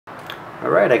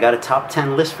Alright, I got a top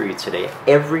 10 list for you today.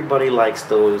 Everybody likes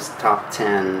those top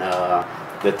 10,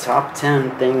 the top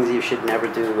 10 things you should never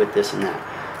do with this and that.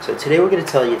 So today we're going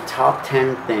to tell you top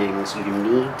 10 things you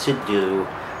need to do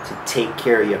to take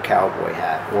care of your cowboy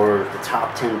hat. Or the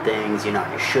top 10 things, you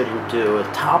shouldn't do. The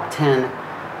top 10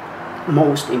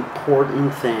 most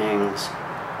important things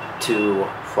to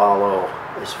follow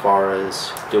as far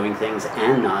as doing things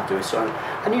and not doing. So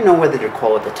I don't know whether to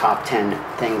call it the top 10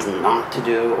 things not to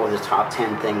do or the top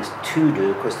 10 things to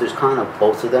do, because there's kind of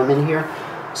both of them in here.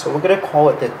 So we're going to call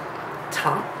it the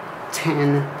top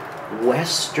 10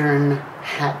 Western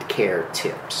hat care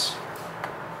tips.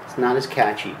 It's not as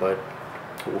catchy, but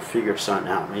we'll figure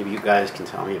something out. Maybe you guys can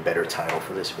tell me a better title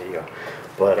for this video.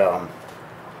 But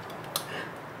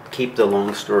keep the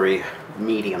long story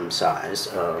medium size.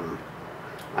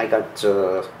 I got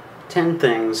 10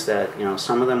 things that,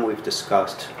 some of them we've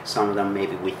discussed, some of them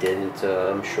maybe we didn't.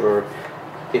 I'm sure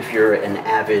if you're an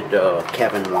avid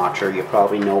Kevin watcher, you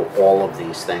probably know all of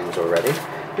these things already.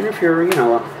 And if you're,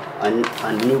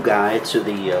 a new guy to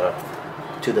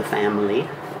the family,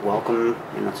 welcome,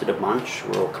 to the bunch.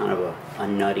 We're all kind of a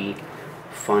nutty,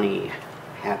 funny,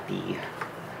 happy,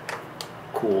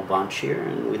 cool bunch here,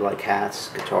 and we like hats,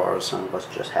 guitars. Some of us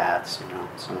just hats,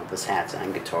 some of us hats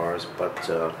and guitars, but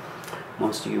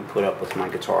most of you put up with my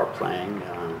guitar playing.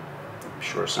 I'm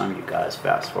sure some of you guys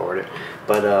fast forward it,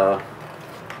 but I'm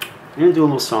gonna do a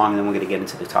little song and then we're gonna get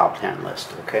into the top 10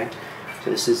 list. Okay, so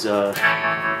this is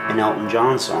an Elton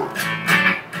John song.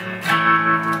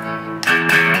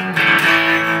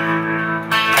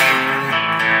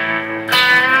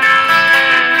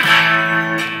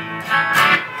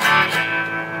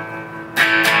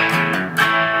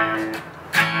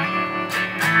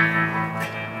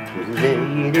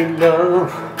 Lady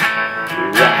love,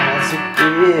 rides a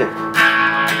big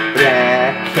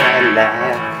black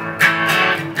Cadillac,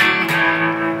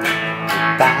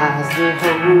 buys the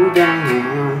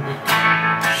hoedown,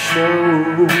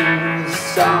 shows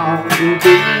salt and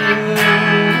beans,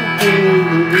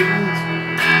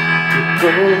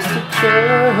 goes to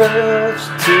church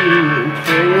to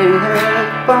play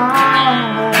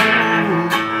ball,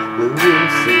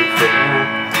 Lucifer.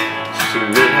 She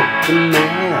looked the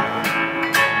man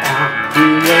out the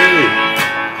way,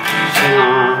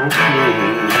 Taupin.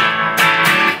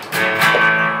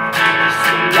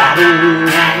 So riding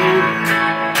around,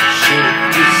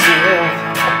 shake yourself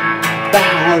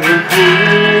by the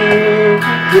hand.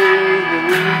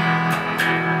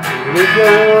 Live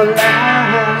your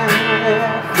life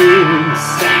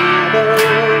inside a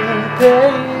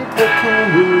paper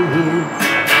can.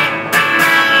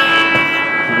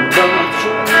 But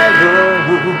you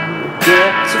never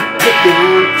get to pick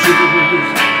and choose.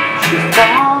 She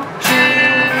fought you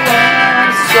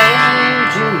and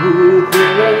sold you the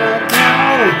right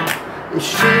now. The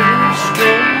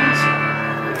shoestrings,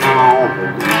 oh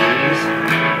Louise,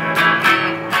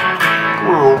 come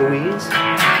on Louise,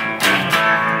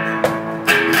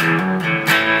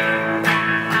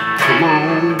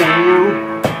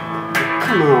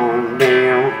 come on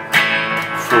down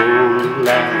from the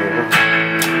ladder.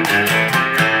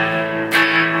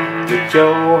 Get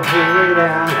your head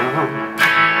out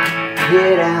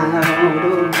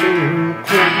of the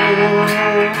clouds.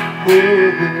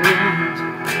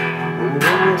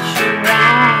 What she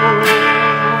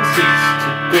wants is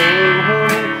to go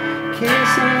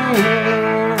kissing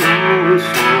on the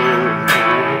shore.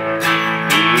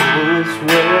 Might as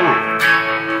well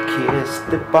kiss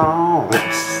the boss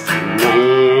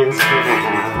man's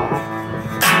house.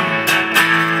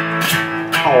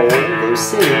 Oh, those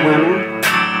city women,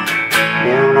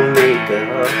 they wanna make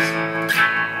us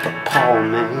a poor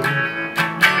man.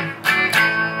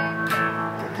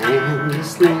 And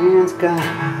this land's got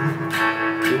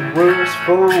the worst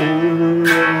phone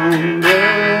in the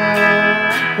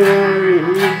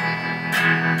world.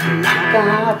 And I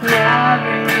got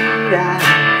married at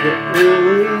the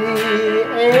early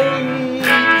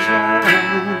age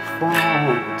of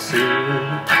 14.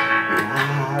 And I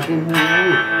didn't know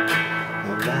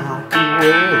about the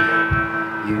way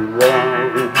you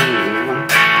love him.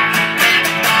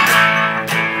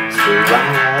 So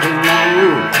ride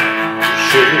along,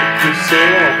 shake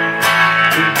yourself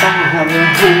by the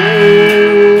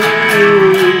hand.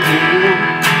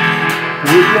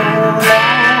 With your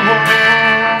life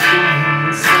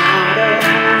inside a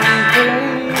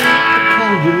paper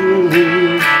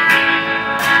can.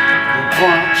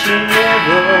 But you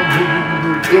never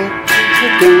get to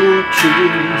pick and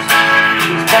choose.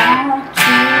 She's bought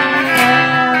you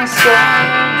and sold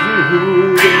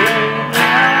you right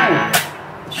now.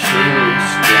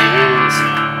 Shoestrings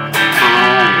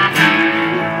on the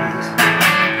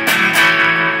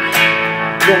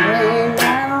say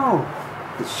now,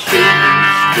 the shoestrings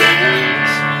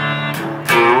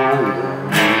on the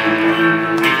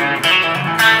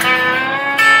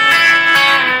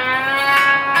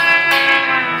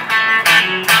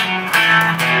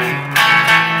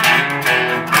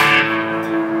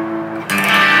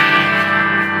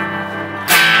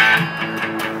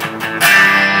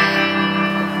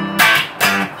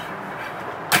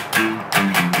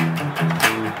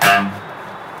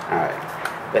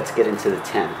Let's get into the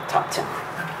top 10.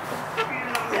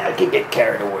 Yeah, I can get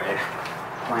carried away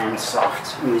playing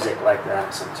soft music like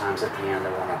that. Sometimes at the end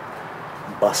I want to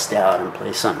bust out and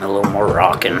play something a little more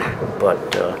rockin'.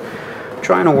 But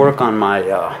trying to work on my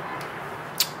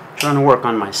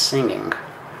singing.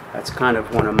 That's kind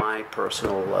of one of my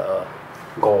personal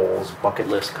goals, bucket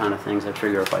list kind of things. I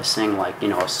figure if I sing like, you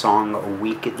know, a song a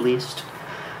week at least,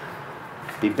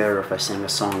 it'd be better if I sing a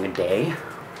song a day.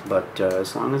 But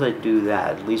as long as I do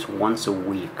that at least once a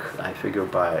week, I figure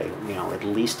by, you know, at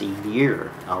least a year,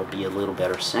 I'll be a little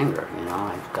better singer. You know,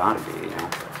 I've got to be, you know.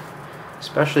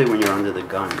 Especially when you're under the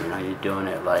gun, you know, you're doing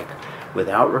it like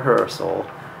without rehearsal,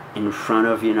 in front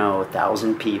of, you know,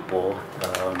 1,000 people,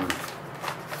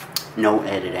 no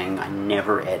editing. I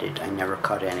never edit. I never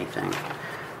cut anything.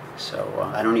 So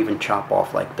I don't even chop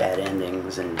off like bad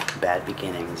endings and bad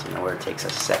beginnings, you know, where it takes a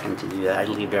second to do that. I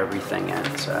leave everything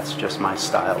in. So that's just my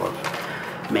style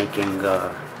of making,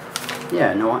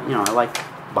 yeah, no, you know, I like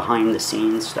behind the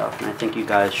scenes stuff, and I think you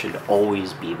guys should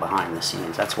always be behind the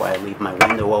scenes. That's why I leave my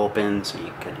window open, so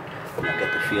you could, you know,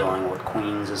 get the feeling what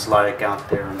Queens is like out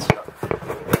there and stuff,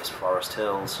 as Forest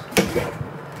Hills.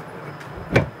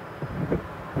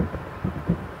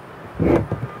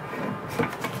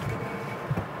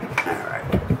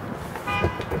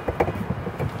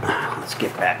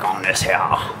 Get back on this here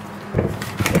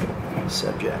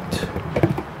subject.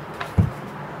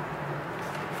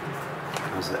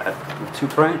 How's that? Too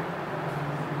bright?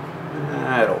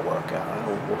 It'll work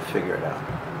out. We'll figure it out.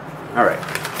 Alright.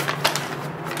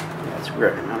 Yeah, it's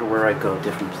weird. No matter where I go,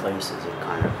 different places, it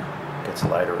kind of gets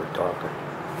lighter or darker.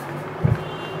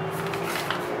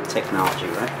 Technology,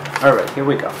 right? Alright, here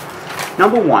we go.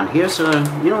 Number one, here's a,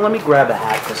 you know, let me grab a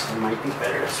hat because it might be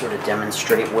better to sort of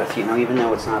demonstrate with, you know, even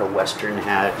though it's not a Western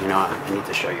hat, you know, I need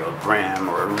to show you a brim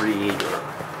or a reed or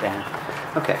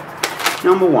that. Okay,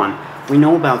 number one, we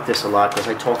know about this a lot because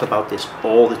I talk about this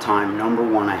all the time. Number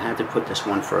one, I had to put this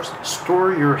one first.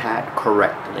 Store your hat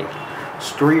correctly.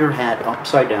 Store your hat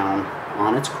upside down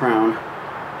on its crown,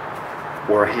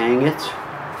 or hang it,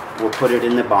 or put it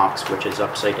in the box, which is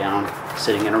upside down,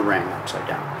 sitting in a ring upside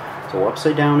down. So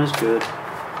upside down is good,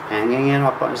 hanging it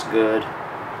up is good,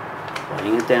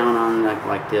 laying it down on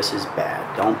like this is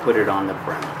bad. Don't put it on the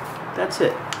brim. That's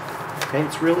it. Okay,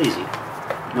 it's real easy.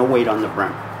 No weight on the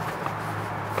brim.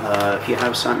 If you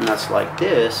have something that's like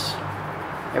this,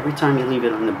 every time you leave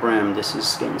it on the brim, this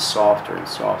is getting softer and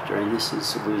softer, and this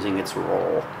is losing its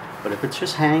roll. But if it's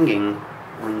just hanging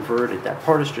or inverted, that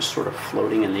part is just sort of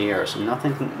floating in the air, so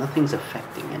nothing's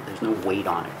affecting it. There's no weight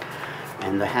on it.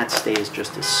 And the hat stays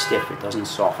just as stiff, it doesn't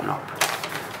soften up.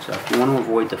 So if you want to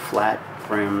avoid the flat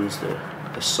brims, the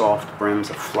soft brims,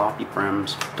 the floppy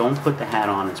brims, don't put the hat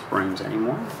on its brims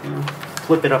anymore. You know,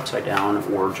 flip it upside down,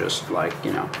 or just like,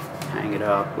 you know, hang it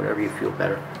up, whatever you feel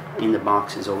better. In the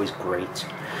box is always great.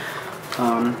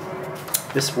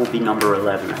 This will be number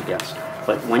 11, I guess.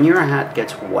 But when your hat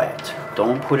gets wet,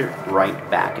 don't put it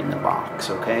right back in the box,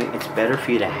 okay? It's better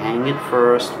for you to hang it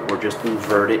first or just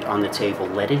invert it on the table.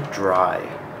 Let it dry,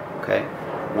 okay?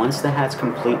 Once the hat's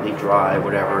completely dry,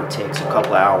 whatever, it takes a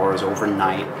couple hours,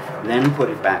 overnight, then put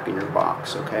it back in your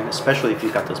box, okay? Especially if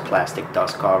you've got those plastic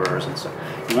dust covers and stuff.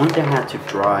 You want the hat to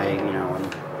dry, you know,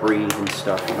 and breathe and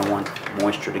stuff. You don't want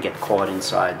moisture to get caught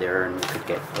inside there, and you could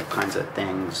get all kinds of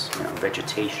things, you know,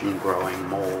 vegetation growing,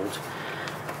 mold,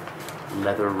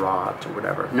 leather rot, or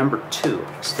whatever. Number two,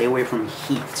 stay away from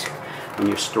heat when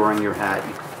you're storing your hat.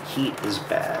 Heat is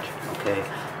bad, okay?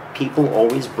 People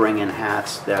always bring in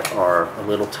hats that are a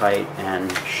little tight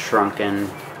and shrunken.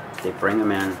 They bring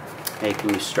them in. Hey,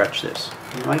 can you stretch this?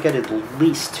 You know, I get at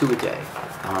least 2 a day,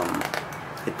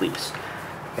 at least,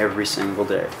 every single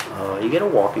day. You get a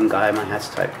walking guy, my hat's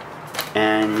tight,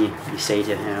 and you say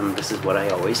to him, this is what I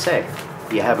always say,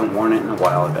 you haven't worn it in a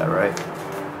while, I bet, right?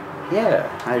 Yeah,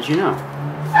 how did you know?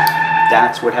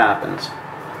 That's what happens.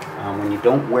 When you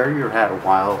don't wear your hat a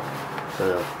while,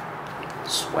 the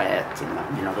sweat and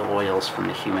the, you know, the oils from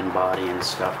the human body and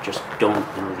stuff just don't,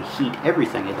 you know, the heat,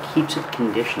 everything, it keeps it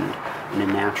conditioned in a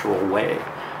natural way.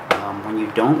 When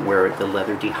you don't wear it, the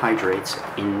leather dehydrates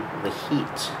in the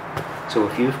heat. So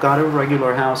if you've got a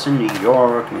regular house in New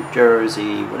York, New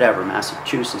Jersey, whatever,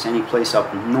 Massachusetts, any place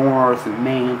up north,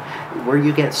 Maine, where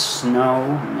you get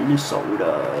snow,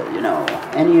 Minnesota, you know,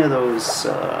 any of those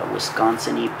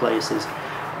Wisconsin-y places,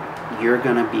 you're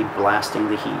going to be blasting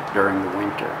the heat during the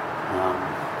winter.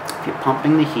 If you're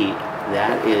pumping the heat,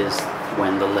 that is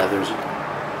when the leathers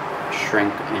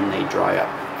shrink and they dry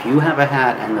up. If you have a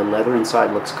hat and the leather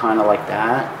inside looks kind of like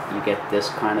that, you get this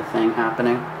kind of thing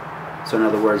happening. So in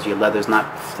other words, your leather's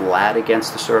not flat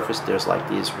against the surface, there's like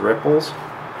these ripples.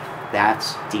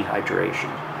 That's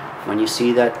dehydration. When you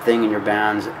see that thing in your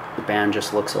bands, the band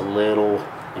just looks a little,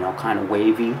 you know, kind of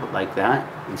wavy like that,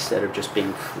 instead of just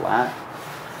being flat.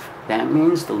 That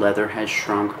means the leather has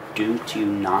shrunk due to you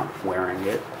not wearing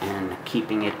it and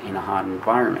keeping it in a hot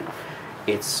environment.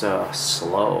 It's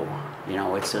slow. You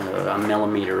know, it's a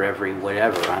millimeter every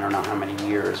whatever, I don't know how many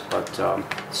years, but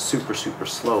super, super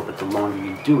slow. But the longer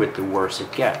you do it, the worse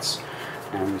it gets.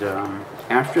 And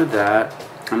after that,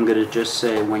 I'm going to just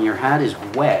say when your hat is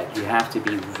wet, you have to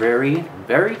be very,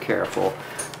 very careful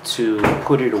to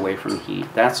put it away from heat.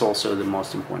 That's also the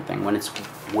most important thing, when it's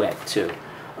wet too.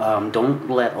 Don't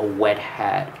let a wet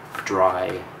hat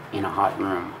dry in a hot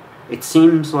room. It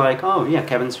seems like, oh yeah,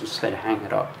 Kevin just said hang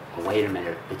it up. But wait a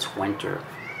minute, it's winter.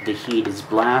 The heat is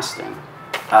blasting.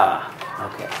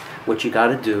 Okay. What you got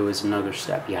to do is another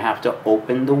step. You have to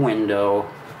open the window.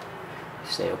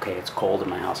 Say, okay, it's cold in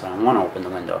my house. I don't want to open the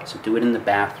window. So do it in the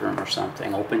bathroom or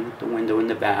something. Open the window in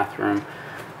the bathroom.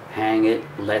 Hang it.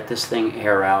 Let this thing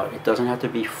air out. It doesn't have to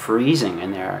be freezing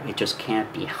in there. It just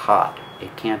can't be hot.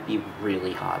 It can't be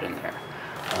really hot in there.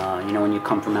 You know, when you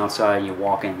come from outside and you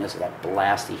walk in, there's that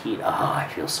blasty heat. I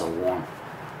feel so warm.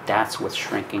 That's what's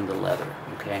shrinking the leather,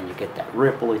 okay? And you get that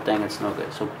ripply thing, it's no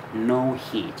good. So no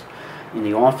heat. In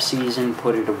the off season,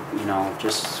 put it, you know,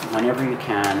 just whenever you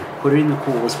can, put it in the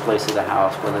coolest place of the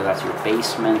house, whether that's your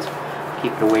basement.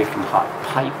 Keep it away from hot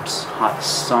pipes, hot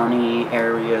sunny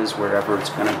areas, wherever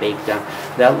it's going to bake down.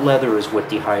 That leather is what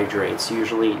dehydrates,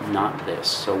 usually not this.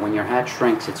 So when your hat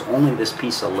shrinks, it's only this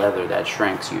piece of leather that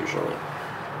shrinks usually.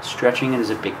 Stretching it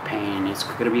is a big pain. It's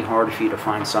going to be hard for you to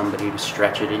find somebody to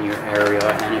stretch it in your area,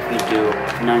 and if you do,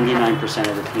 99%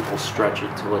 of the people stretch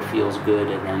it till it feels good,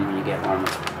 and then when you get home,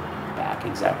 it's back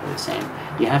exactly the same.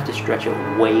 You have to stretch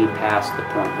it way past the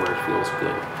point where it feels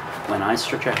good. When I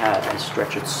stretch a hat, I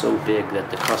stretch it so big that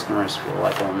the customers feel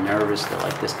like all nervous. They're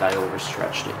like, this guy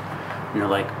overstretched it. And they're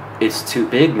like, it's too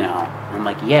big now. And I'm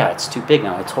like, yeah, it's too big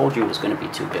now. I told you it was going to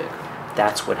be too big.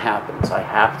 That's what happens. I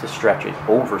have to stretch it,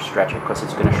 overstretch it, because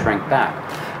it's going to shrink back.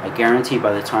 I guarantee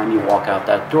by the time you walk out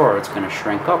that door, it's going to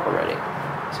shrink up already.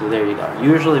 So there you go.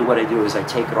 Usually what I do is I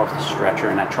take it off the stretcher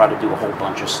and I try to do a whole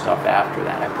bunch of stuff after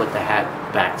that. I put the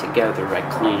hat back together, I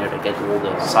clean it, I get all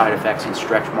the side effects and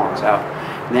stretch marks out.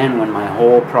 Then when my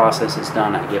whole process is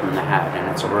done, I give them the hat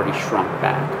and it's already shrunk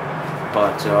back.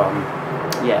 But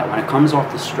yeah, when it comes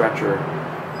off the stretcher,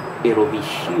 it'll be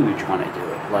huge when I do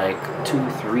it. Like 2,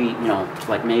 3, you know,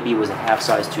 like maybe it was a half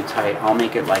size too tight. I'll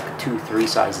make it like 2, 3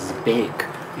 sizes big.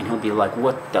 And he'll be like,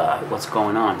 what's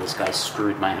going on? This guy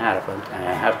screwed my hat up. And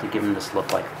I have to give him this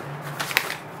look like,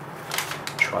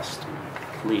 trust me,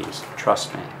 please,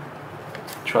 trust me.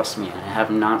 Trust me, I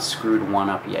have not screwed one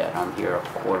up yet. I'm here a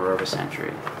quarter of a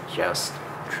century. Just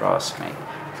trust me.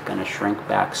 It's going to shrink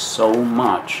back so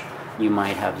much, you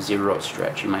might have zero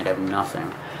stretch. You might have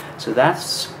nothing. So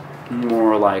that's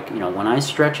more like, you know, when I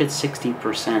stretch it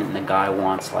 60% and the guy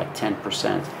wants like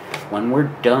 10%, when we're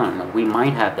done, we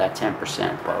might have that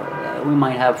 10%, but we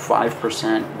might have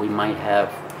 5%, we might have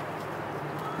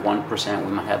 1%,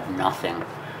 we might have nothing.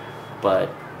 But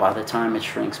by the time it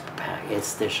shrinks back,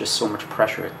 there's just so much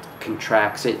pressure, it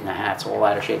contracts it and the hat's all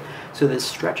out of shape. So this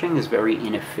stretching is very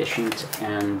inefficient,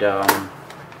 and that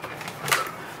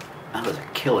was a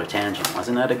killer tangent.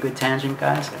 Wasn't that a good tangent,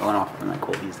 guys? I went off and I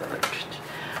called these like...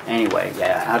 Anyway,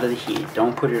 yeah, out of the heat.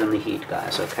 Don't put it on the heat,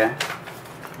 guys, okay?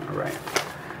 All right.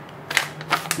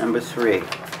 Number 3,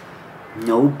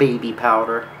 no baby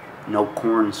powder, no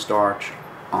cornstarch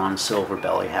on silver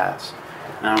belly hats.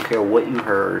 I don't care what you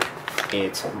heard,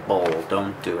 it's bold.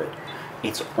 Don't do it.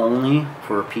 It's only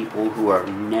for people who are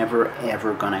never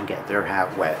ever gonna get their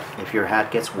hat wet. If your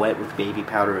hat gets wet with baby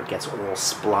powder, it gets all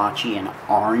splotchy and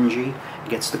orangey. It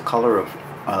gets the color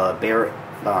of bare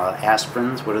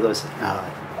aspirins. What are those?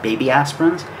 Baby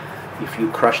aspirins. If you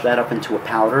crush that up into a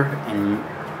powder and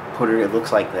put it, it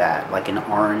looks like that, like an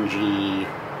orangey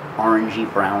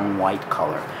brown white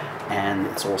color, and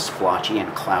it's all splotchy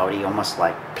and cloudy, almost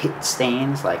like pit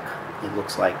stains. Like it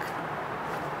looks like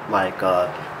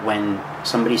when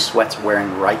somebody sweats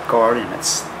wearing right guard and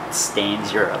it's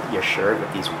stains your shirt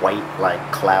with these white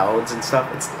like clouds and stuff.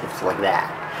 It's like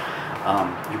that.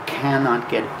 You cannot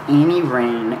get any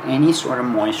rain, any sort of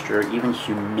moisture, even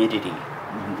humidity,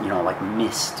 you know, like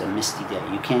mist, a misty day.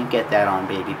 You can't get that on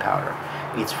baby powder.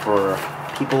 It's for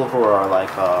people who are like,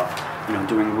 you know,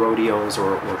 doing rodeos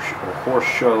or horse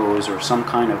shows or some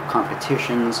kind of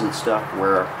competitions and stuff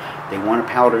where they want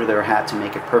to powder their hat to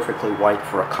make it perfectly white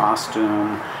for a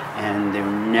costume, and they're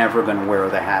never going to wear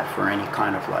the hat for any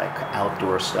kind of like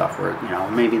outdoor stuff, or you know,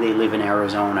 maybe they live in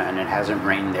Arizona and it hasn't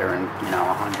rained there in, you know,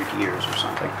 100 years or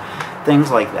something.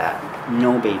 Things like that.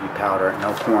 No baby powder,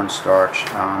 no cornstarch,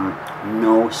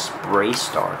 no spray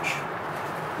starch.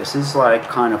 This is like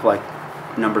kind of like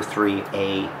number 3,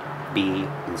 A, B,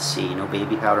 and C. No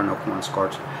baby powder, no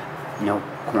cornstarch,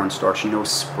 no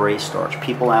spray starch.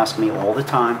 People ask me all the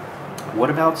time, what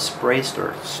about spray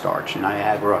starch,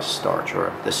 Niagara starch,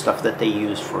 or the stuff that they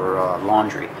use for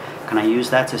laundry? Can I use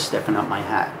that to stiffen up my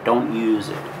hat? Don't use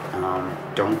it.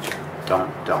 Don't.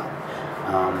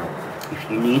 If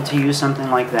you need to use something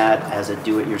like that as a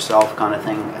do-it-yourself kind of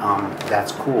thing,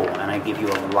 that's cool, and I give you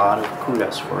a lot of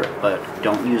kudos for it, but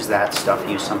don't use that stuff.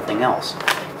 Use something else.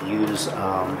 Use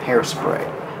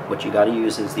hairspray. What you got to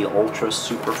use is the ultra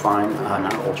super fine,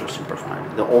 not ultra super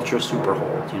fine, the ultra super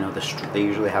hold. You know, they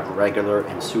usually have regular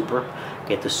and super.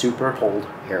 Get the super hold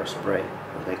hairspray,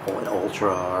 or they call it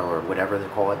ultra or whatever they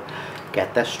call it.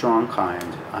 Get that strong kind.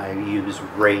 I use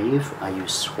Rave, I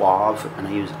use Suave, and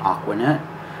I use Aquanet.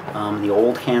 The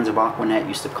old cans of Aquanet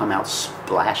used to come out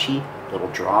splashy, little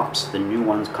drops. The new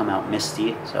ones come out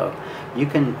misty, so you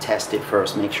can test it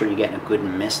first. Make sure you're getting a good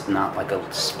mist, not like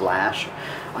a splash.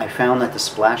 I found that the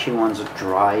splashy ones are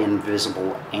dry and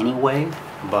visible anyway,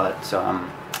 but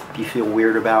if you feel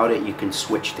weird about it, you can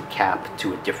switch the cap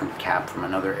to a different cap from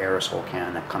another aerosol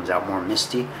can that comes out more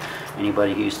misty.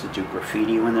 Anybody who used to do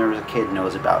graffiti when they was a kid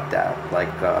knows about that.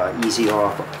 Like Easy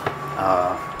Off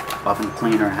Oven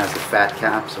Cleaner has the fat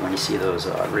cap, so when you see those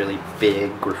really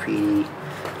big graffiti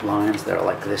lines that are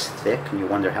like this thick and you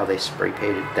wonder how they spray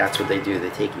painted, that's what they do. They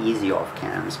take Easy Off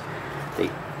cans, they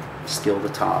steal the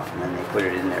top, and then they put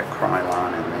it in their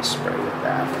Krylon and they spray with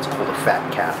that. It's called a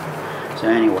fat cap. So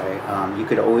anyway, you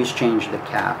could always change the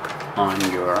cap on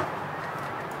your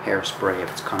hairspray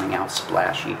if it's coming out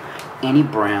splashy. Any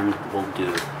brand will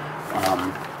do.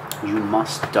 You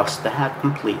must dust the hat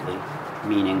completely,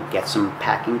 meaning get some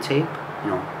packing tape. You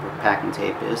know what packing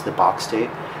tape is, the box tape.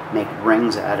 Make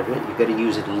rings out of it. You got to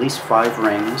use at least 5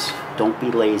 rings. Don't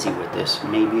be lazy with this.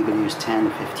 Maybe you can use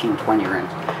 10, 15, 20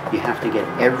 rings. You have to get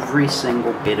every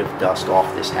single bit of dust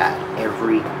off this hat.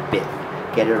 Every bit.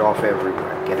 Get it off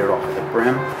everywhere. Get it off of the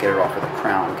brim, get it off of the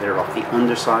crown, get it off the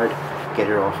underside, get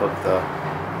it off of the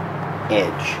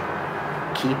edge.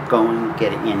 Keep going,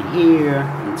 get it in here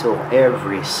until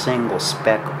every single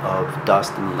speck of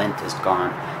dust and lint is gone.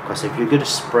 Because if you're going to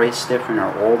spray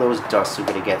stiffener, all those dusts are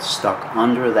going to get stuck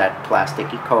under that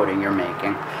plasticky coating you're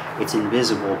making. It's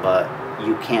invisible, but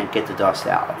you can't get the dust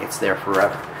out. It's there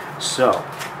forever. So,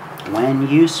 when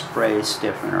you spray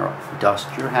stiffener, dust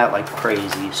your hat like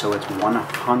crazy so it's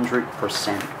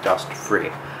 100% dust free.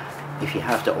 If you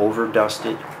have to over dust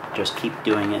it, just keep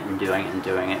doing it and doing it and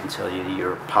doing it until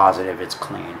you're positive it's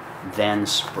clean. Then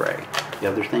spray. The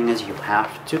other thing is you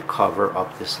have to cover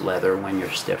up this leather when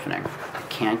you're stiffening. You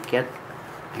can't get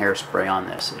hairspray on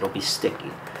this. It'll be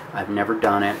sticky. I've never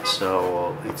done it,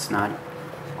 so it's not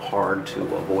hard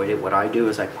to avoid it. What I do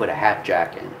is I put a hat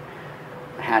jack in.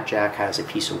 A hat jack has a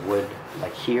piece of wood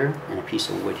like here and a piece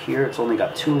of wood here. It's only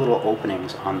got 2 little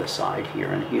openings on the side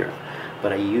here and here.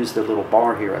 But I use the little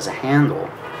bar here as a handle,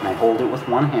 and I hold it with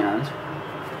one hand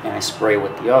and I spray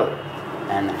with the other.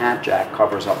 And the hat jack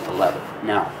covers up the leather.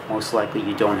 Now, most likely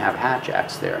you don't have hat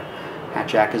jacks there. Hat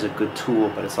jack is a good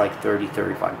tool, but it's like 30,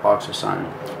 35 bucks or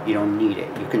something. You don't need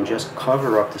it. You can just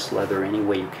cover up this leather any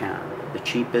way you can. The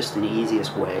cheapest and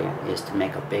easiest way is to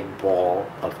make a big ball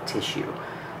of tissue,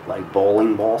 like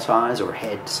bowling ball size or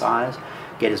head size.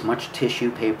 Get as much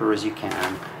tissue paper as you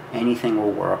can. Anything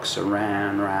will work.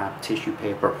 Saran wrap, tissue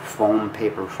paper, foam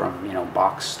paper from, you know,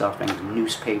 box stuffing,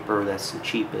 newspaper, that's the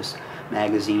cheapest,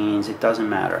 magazines, it doesn't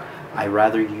matter. I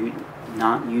rather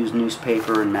not use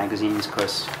newspaper and magazines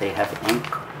because they have ink.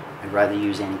 I'd rather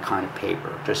use any kind of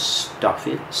paper. Just stuff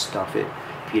it, stuff it.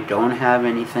 If you don't have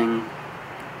anything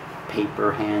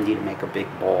paper handy to make a big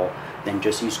ball, then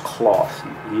just use cloth.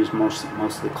 Use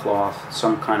mostly cloth,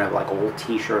 some kind of like old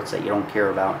t-shirts that you don't care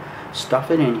about.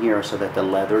 Stuff it in here so that the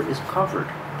leather is covered.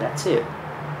 That's it.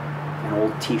 An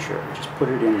old t-shirt, just put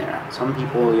it in there. Some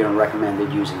people, you know,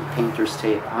 recommended using painter's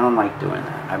tape. I don't like doing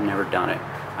that. I've never done it.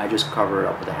 I just cover it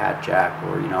up with a hat jack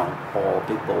or, you know,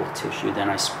 big bowl of tissue. Then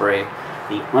I spray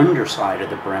the underside of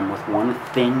the brim with one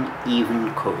thin,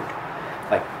 even coat.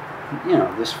 Like, you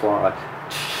know, this far, like,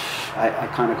 I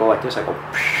kind of go like this. I go,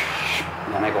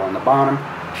 and then I go on the bottom,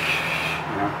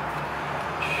 you know,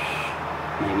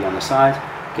 maybe on the sides.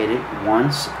 Get it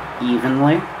once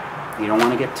evenly. You don't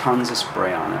want to get tons of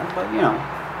spray on it, but, you know,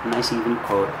 a nice even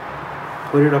coat.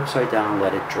 Put it upside down,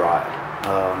 let it dry.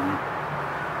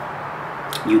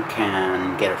 You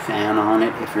can get a fan on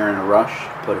it. If you're in a rush,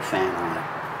 put a fan on it.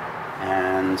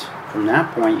 And from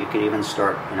that point, you could even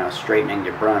start, you know, straightening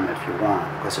your brim if you want,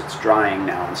 because it's drying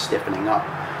now and stiffening up.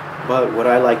 But what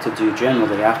I like to do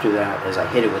generally after that is I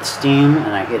hit it with steam,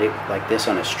 and I hit it like this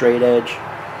on a straight edge,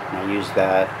 and I use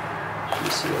that. Let me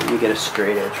see, let me get a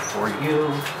straight edge for you.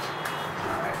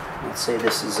 Alright, let's say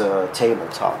this is a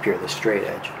tabletop here, the straight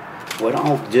edge. What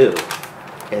I'll do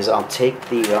is I'll take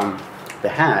the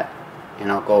hat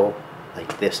and I'll go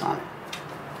like this on it.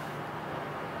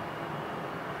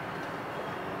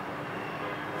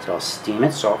 So I'll steam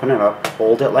it, soften it up,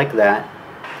 hold it like that,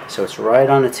 so it's right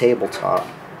on the tabletop,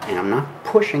 and I'm not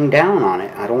pushing down on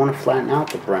it. I don't want to flatten out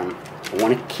the brim. I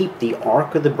want to keep the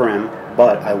arc of the brim,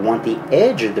 but I want the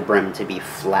edge of the brim to be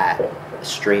flat, a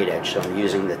straight edge. So I'm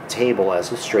using the table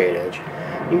as a straight edge.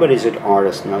 Anybody who's an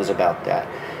artist knows about that.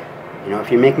 You know,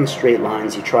 if you're making straight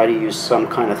lines, you try to use some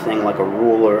kind of thing like a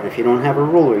ruler. If you don't have a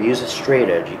ruler, use a straight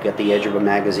edge. You get the edge of a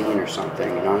magazine or something,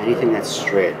 you know, anything that's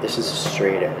straight. This is a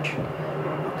straight edge.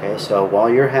 Okay, so while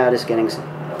your hat is getting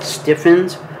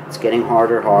stiffened, it's getting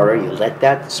harder, you let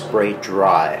that spray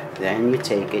dry. Then you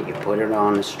take it, you put it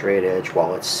on the straight edge.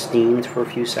 While it's steamed for a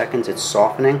few seconds, it's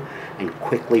softening and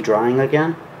quickly drying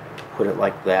again. Put it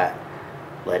like that.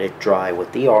 Let it dry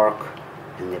with the arc,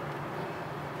 and the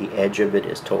edge of it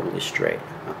is totally straight.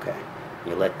 Okay,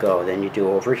 you let go, then you do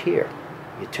over here.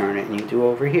 You turn it and you do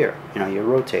over here. You know, you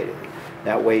rotate it.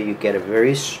 That way you get a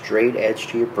very straight edge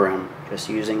to your brim, just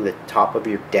using the top of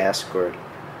your desk or,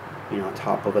 you know,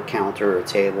 top of a counter or a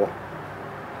table.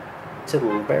 It's a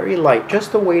very light,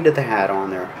 just the weight of the hat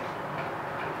on there.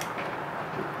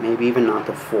 Maybe even not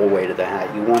the full weight of the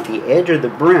hat. You want the edge of the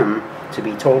brim to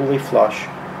be totally flush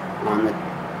on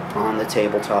the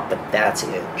tabletop, but that's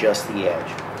it, just the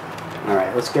edge.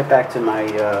 Alright, let's get back to my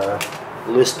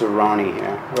Listeroni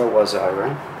here. Where was I,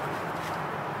 right?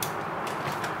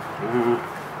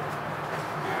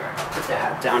 Put the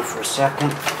hat down for a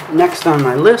second. Next on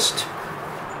my list,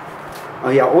 oh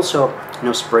yeah, also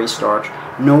no spray starch,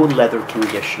 no leather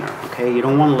conditioner. Okay, you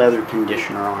don't want leather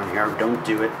conditioner on here. Don't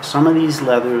do it. Some of these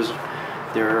leathers,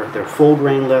 they're full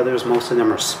grain leathers. Most of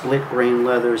them are split grain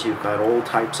leathers. You've got all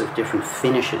types of different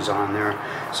finishes on there.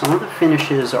 Some of the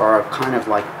finishes are kind of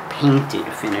like painted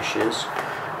finishes.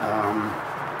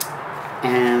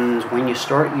 And when you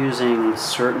start using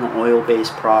certain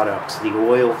oil-based products, the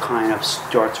oil kind of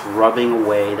starts rubbing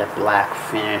away that black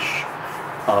finish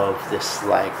of this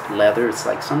like leather. It's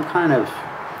like some kind of,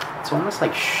 it's almost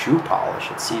like shoe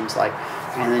polish, it seems like,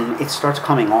 and then it starts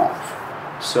coming off.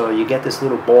 So you get this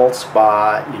little bald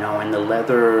spot, you know, and the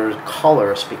leather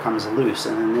color becomes loose,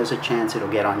 and then there's a chance it'll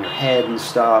get on your head and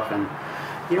stuff, and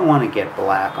you don't want to get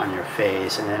black on your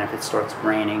face, and then if it starts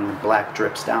raining, the black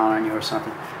drips down on you or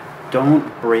something.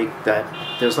 Don't break that.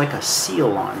 There's like a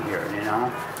seal on here, you know.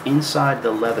 Inside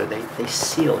the leather, they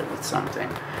seal it with something.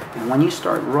 And when you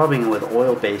start rubbing with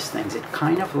oil-based things, it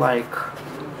kind of like,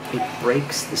 it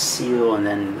breaks the seal, and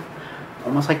then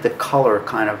almost like the color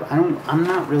kind of, I'm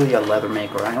not really a leather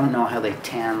maker. I don't know how they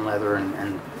tan leather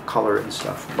and color it and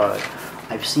stuff, but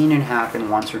I've seen it happen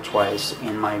once or twice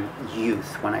in my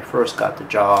youth. When I first got the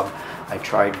job, I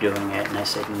tried doing it, and I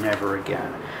said never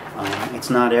again. It's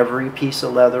not every piece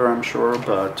of leather, I'm sure,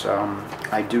 but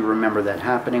I do remember that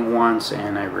happening once,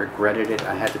 and I regretted it.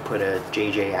 I had to put a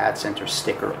JJ Hat Center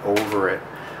sticker over it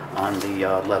on the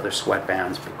leather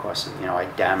sweatbands because, you know, I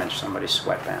damaged somebody's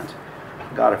sweatbands. I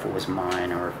forgot if it was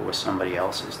mine or if it was somebody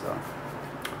else's, though.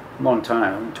 A long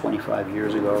time, 25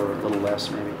 years ago or a little less,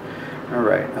 maybe. All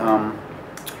right.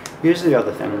 Here's the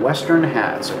other thing. Western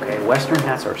hats, okay? Western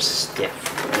hats are stiff.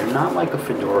 They're not like a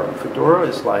fedora. A fedora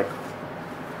is like,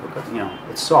 you know,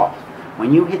 it's soft.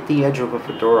 When you hit the edge of a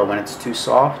fedora, when it's too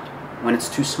soft, when it's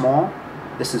too small,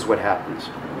 this is what happens.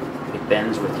 It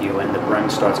bends with you, and the brim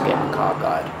starts getting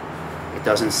cockeyed. It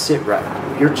doesn't sit right.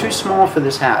 If you're too small for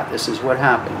this hat, this is what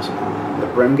happens. The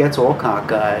brim gets all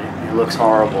cockeyed, and it looks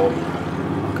horrible,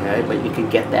 okay? But you can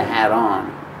get the hat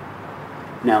on.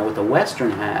 Now, with a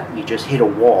Western hat, you just hit a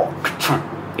wall.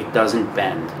 It doesn't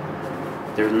bend.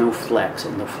 There's no flex,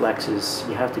 and the flex is,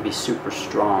 you have to be super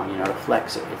strong, you know, to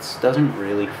flex it. It doesn't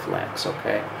really flex,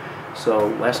 okay? So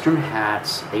Western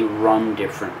hats, they run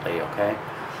differently, okay?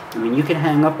 I mean, you can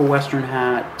hang up a Western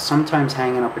hat. Sometimes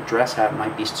hanging up a dress hat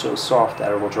might be so soft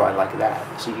that it will dry like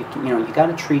that. So you know, you got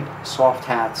to treat soft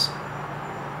hats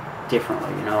differently.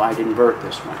 You know, I'd invert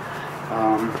this one.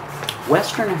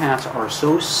 Western hats are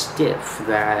so stiff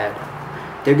that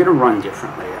they're going to run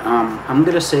differently. I'm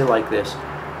going to say like this.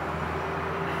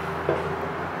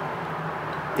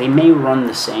 They may run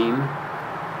the same,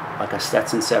 like a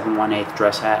Stetson 7/1/8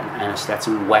 dress hat and a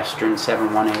Stetson Western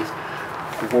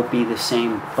 7/1/8 will be the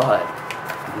same, but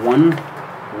one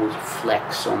will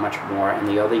flex so much more and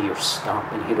the other you'll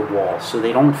stop and hit a wall, so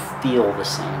they don't feel the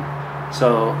same.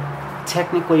 So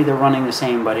technically they're running the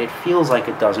same, but it feels like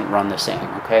it doesn't run the same,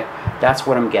 okay? That's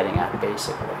what I'm getting at,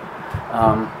 basically.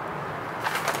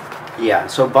 Yeah,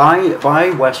 so buy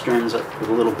Westerns a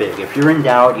little big. If you're in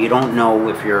doubt, you don't know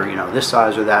if you're, you know, this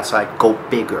size or that size, go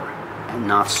bigger and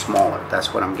not smaller.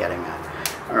 That's what I'm getting at.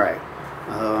 All right.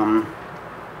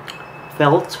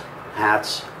 Felt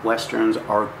hats, Westerns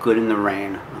are good in the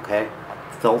rain, okay?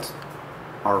 Felt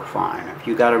are fine. If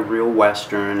you got a real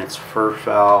Western, it's fur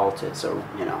felt, it's a,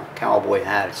 you know, cowboy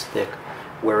hat, it's thick,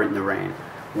 wear it in the rain.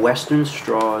 Western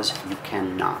straws, you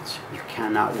cannot. You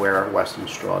cannot wear Western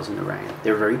straws in the rain.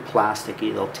 They're very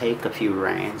plasticky. They'll take a few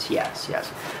rains, yes, yes.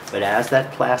 But as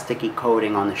that plasticky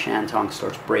coating on the shantung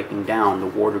starts breaking down, the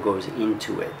water goes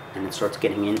into it, and it starts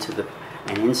getting into the,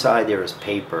 and inside there is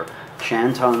paper.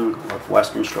 Shantung of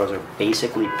Western straws are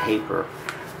basically paper.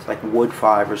 It's like wood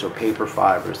fibers or paper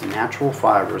fibers, the natural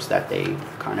fibers that they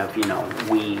kind of, you know,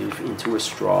 weave into a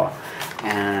straw,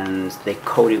 and they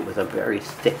coat it with a very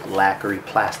thick, lacquery,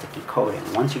 plasticky coating.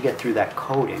 Once you get through that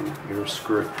coating, you're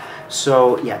screwed.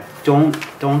 So yeah,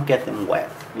 don't get them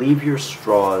wet. Leave your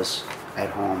straws at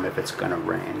home if it's gonna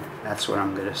rain. That's what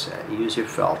I'm gonna say. Use your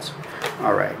felts.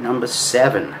 All right, number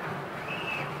 7.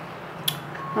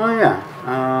 Oh yeah.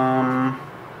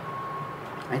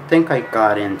 I think I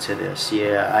got into this.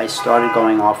 Yeah, I started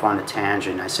going off on a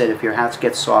tangent. I said if your hats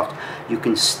get soft, you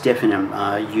can stiffen them.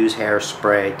 Use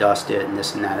hairspray, dust it, and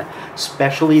this and that.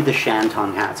 Especially the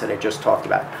shantung hats that I just talked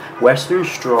about. Western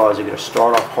straws are going to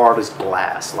start off hard as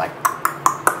glass. Like,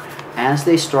 as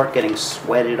they start getting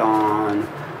sweated on,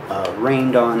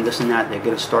 rained on, this and that, they're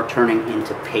going to start turning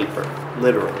into paper.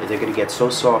 Literally, they're going to get so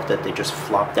soft that they just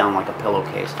flop down like a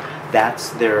pillowcase. That's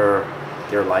their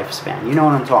lifespan. You know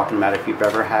what I'm talking about if you've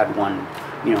ever had one,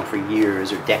 you know, for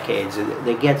years or decades.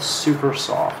 They get super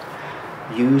soft.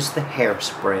 Use the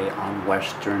hairspray on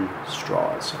Western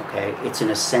straws, okay? It's an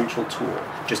essential tool.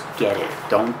 Just get it.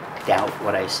 Don't doubt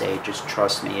what I say. Just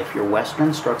trust me. If your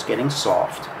Western starts getting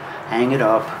soft, hang it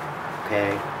up,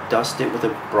 okay? Dust it with a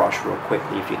brush real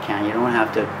quickly if you can. You don't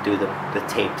have to do the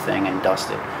tape thing and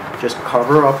dust it. Just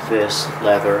cover up this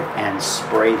leather and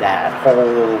spray that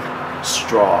whole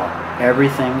straw.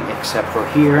 Everything except for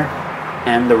here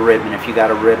and the ribbon. If you got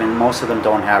a ribbon, most of them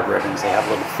don't have ribbons. They have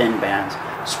little thin bands.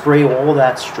 Spray all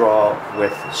that straw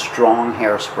with strong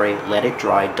hairspray. Let it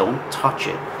dry. Don't touch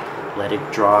it. Let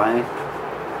it dry.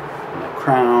 And the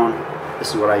crown. This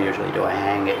is what I usually do. I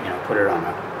hang it, you know, put it on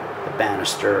a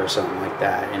banister or something like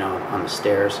that, you know, on the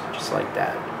stairs, just like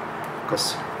that.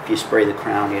 Because if you spray the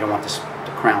crown, you don't want the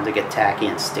crown to get tacky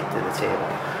and stick to the table.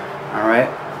 All right.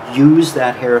 Use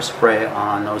that hairspray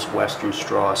on those Western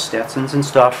straws. Stetsons and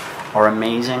stuff are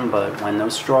amazing, but when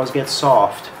those straws get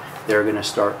soft, they're going to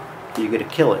start, you're going to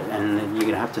kill it, and then you're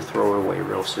going to have to throw it away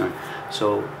real soon.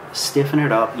 So stiffen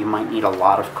it up. You might need a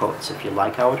lot of coats. If you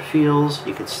like how it feels,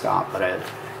 you could stop, but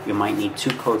you might need 2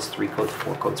 coats, 3 coats,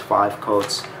 4 coats, 5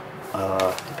 coats.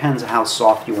 Depends on how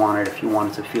soft you want it. If you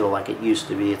want it to feel like it used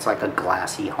to be, it's like a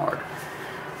glassy, hard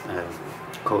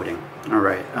coating. All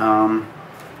right.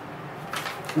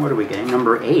 What are we getting?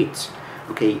 Number 8.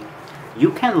 Okay,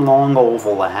 you can long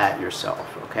oval a hat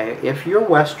yourself, okay? If your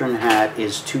Western hat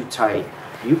is too tight,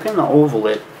 you can oval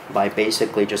it by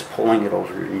basically just pulling it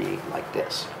over your knee like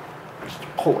this. Just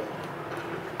pull it.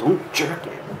 Don't jerk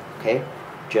it, okay?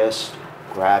 Just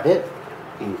grab it,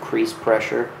 increase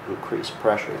pressure,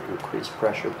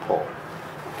 pull,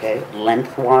 okay?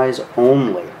 Lengthwise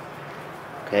only.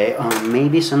 Okay,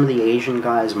 maybe some of the Asian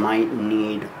guys might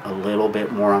need a little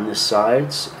bit more on the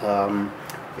sides.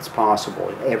 It's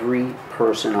possible. Every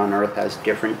person on earth has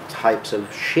different types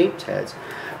of shaped heads.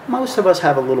 Most of us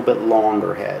have a little bit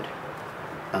longer head,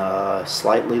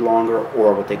 slightly longer,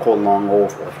 or what they call long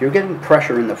oval. If you're getting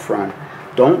pressure in the front,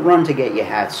 don't run to get your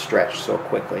hat stretched so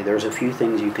quickly. There's a few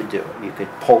things you could do. You could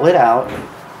pull it out,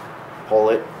 pull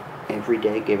it every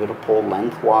day, give it a pull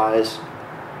lengthwise,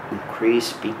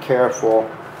 increase, be careful.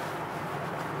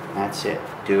 That's it.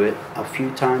 Do it a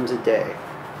few times a day.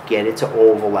 Get it to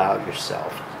oval out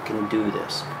yourself. can do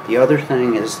this. The other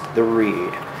thing is the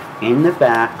reed. In the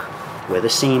back, where the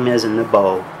seam is in the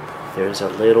bow, there's a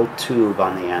little tube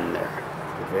on the end there.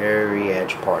 The very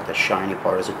edge part, the shiny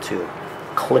part is a tube.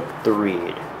 Clip the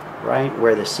reed. Right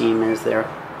where the seam is there,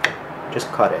 just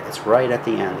cut it. It's right at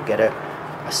the end. Get a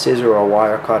scissor or a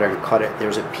wire cutter and cut it.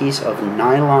 There's a piece of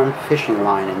nylon fishing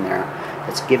line in there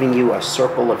that's giving you a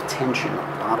circle of tension,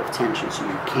 a lot of tension, so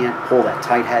you can't pull that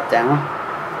tight hat down.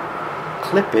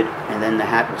 Clip it, and then the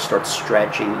hat will start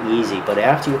stretching easy. But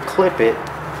after you clip it,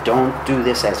 don't do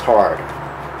this as hard.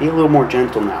 Be a little more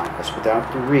gentle now, because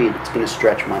without the reed, it's going to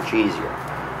stretch much easier.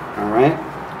 Alright?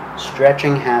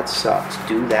 Stretching hat sucks.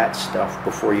 Do that stuff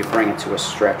before you bring it to a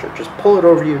stretcher. Just pull it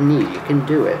over your knee. You can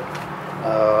do it.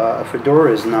 A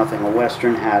fedora is nothing. A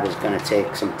western hat is going to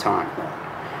take some time.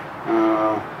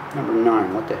 Number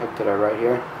 9. What the heck did I write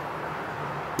here?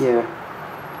 Yeah.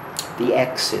 The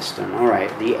X system.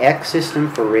 Alright. The X system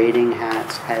for rating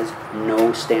hats has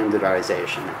no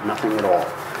standardization. Nothing at all.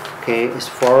 Okay, as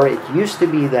far, it used to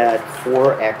be that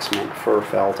 4X meant fur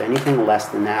felt. Anything less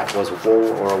than that was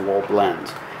wool or a wool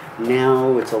blend.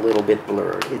 Now it's a little bit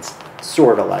blurred. It's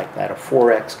sort of like that. A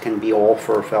 4X can be all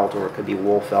fur felt or it could be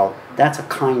wool felt. That's a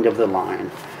kind of the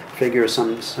line. Figure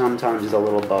sometimes it's a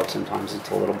little above, sometimes it's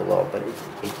a little below, but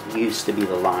it used to be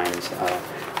the lines.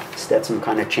 Stetson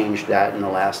kind of changed that in the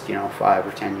last 5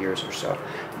 or 10 years or so.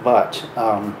 But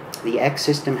the X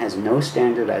system has no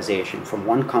standardization. From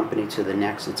one company to the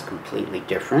next, it's completely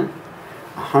different.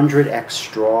 100X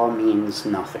straw means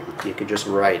nothing. You could just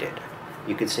write it.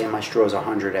 You could say my straw is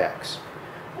 100X,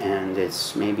 and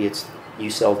maybe you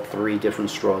sell 3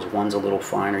 different straws. One's a little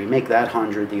finer. You make that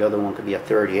 100. The other one could be a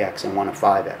 30X and one a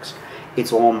 5X.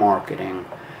 It's all marketing.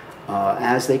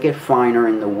 As they get finer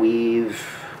in the weave,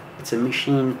 it's a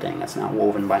machine thing. It's not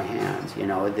woven by hand.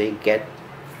 They get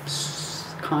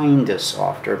kind of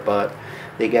softer, but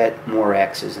they get more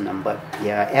X's in them. But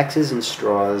yeah, X's and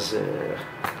straws,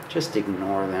 just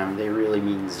ignore them. They really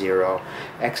mean 0.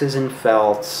 X's and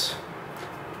felts.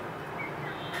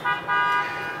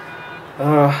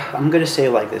 I'm going to say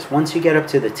it like this. Once you get up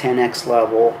to the 10X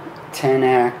level,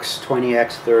 10X,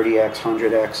 20X, 30X,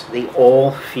 100X, they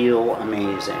all feel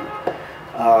amazing.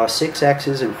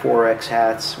 6X's and 4X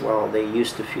hats, well, they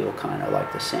used to feel kind of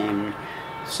like the same.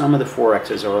 Some of the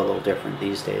 4X's are a little different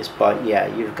these days. But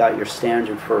yeah, you've got your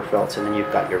standard fur felts, and then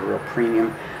you've got your real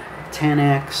premium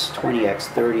 10X, 20X,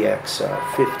 30X,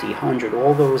 50, 100,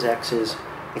 all those X's.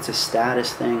 It's a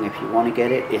status thing. If you want to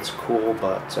get it, it's cool,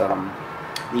 but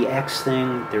the X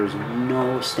thing, there's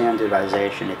no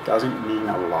standardization. It doesn't mean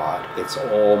a lot. It's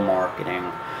all marketing.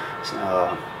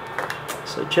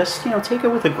 So just, take it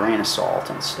with a grain of salt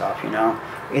and stuff,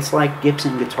 It's like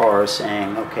Gibson guitars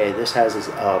saying, okay, this has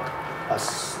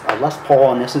a Les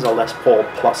Paul and this is a Les Paul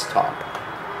plus top.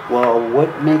 Well,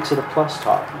 what makes it a plus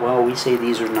top? Well, we say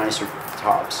these are nicer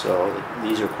tops, so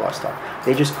these are plus top.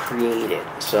 They just create it.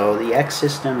 So the X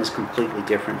system is completely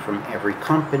different from every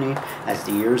company. As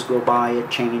the years go by, it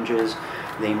changes.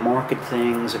 They market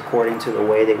things according to the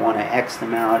way they want to X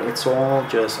them out. It's all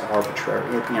just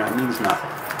arbitrary. It means nothing.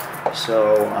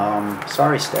 So,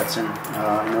 sorry, Stetson.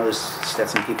 I know there's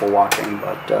Stetson people watching,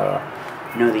 but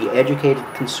the educated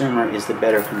consumer is the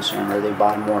better consumer. They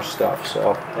buy more stuff.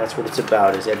 So that's what it's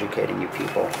about, is educating you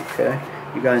people. Okay.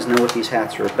 You guys know what these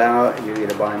hats are about. You're going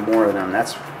to buy more of them.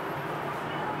 That's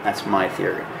my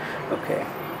theory. Okay.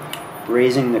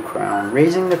 Raising the crown.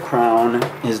 Raising the crown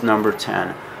is number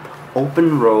 10.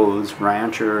 Open roads,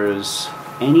 ranchers,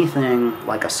 anything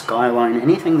like a skyline,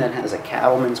 anything that has a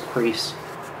cattleman's crease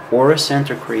or a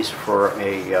center crease for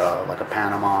like a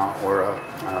Panama or a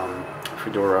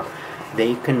fedora,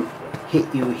 they can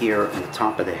hit you here in the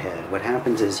top of the head. What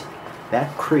happens is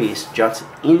that crease juts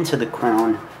into the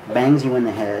crown, bangs you in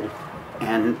the head,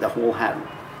 and the whole hat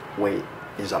weight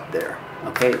is up there.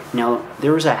 Okay, now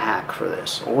there's a hack for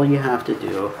this. All you have to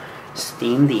do,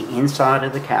 steam the inside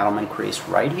of the cattleman crease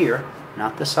right here,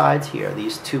 not the sides here.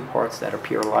 These 2 parts that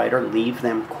appear lighter, leave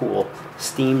them cool.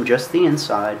 Steam just the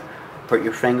inside, put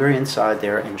your finger inside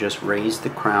there, and just raise the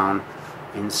crown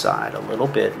inside a little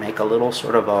bit. Make a little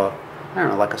sort of a,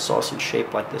 like a sausage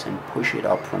shape like this, and push it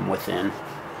up from within.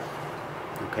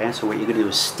 Okay, so what you're going to do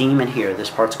is steam it here.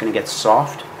 This part's going to get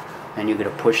soft, and you're going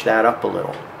to push that up a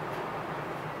little.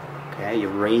 Okay, you're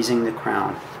raising the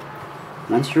crown.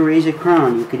 Once you raise a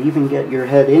crown, you could even get your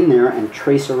head in there and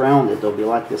trace around it. There'll be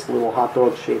like this little hot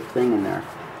dog shaped thing in there.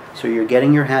 So you're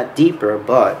getting your hat deeper,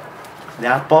 but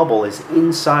that bubble is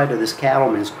inside of this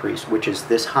cattleman's crease, which is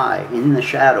this high, in the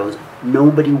shadows.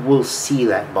 Nobody will see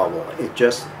that bubble. It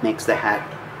just makes the hat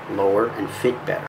lower and fit better.